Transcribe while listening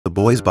The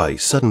boy's body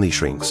suddenly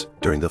shrinks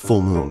during the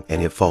full moon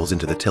and it falls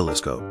into the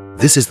telescope.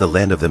 This is the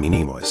land of the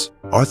Minimoys.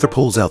 Arthur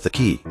pulls out the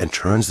key and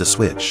turns the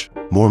switch.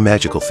 More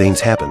magical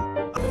things happen.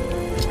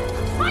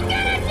 I did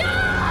it!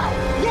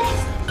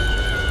 Yes!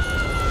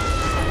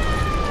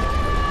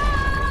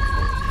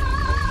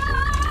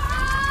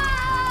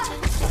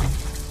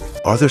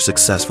 Arthur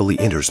successfully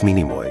enters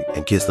Minimoy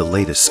and gets the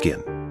latest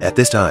skin. At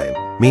this time,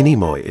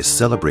 Minimoy is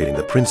celebrating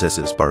the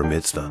princess's bar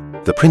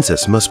mitzvah. The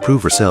princess must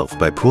prove herself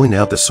by pulling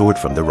out the sword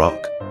from the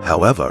rock.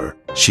 However,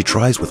 she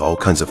tries with all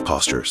kinds of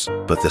postures,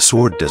 but the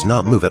sword does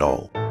not move at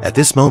all. At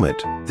this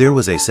moment, there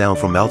was a sound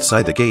from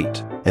outside the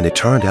gate, and it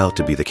turned out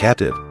to be the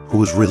captive, who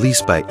was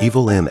released by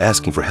Evil M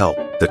asking for help.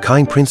 The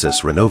kind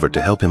princess ran over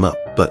to help him up,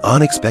 but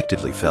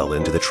unexpectedly fell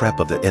into the trap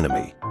of the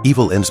enemy.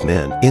 Evil M's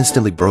men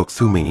instantly broke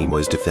through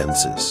Minimoy's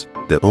defenses.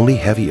 The only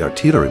heavy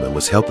artilleryman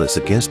was helpless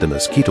against the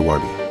mosquito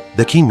army.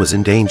 The king was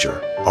in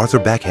danger. Arthur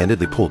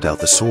backhandedly pulled out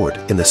the sword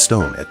in the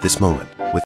stone at this moment. With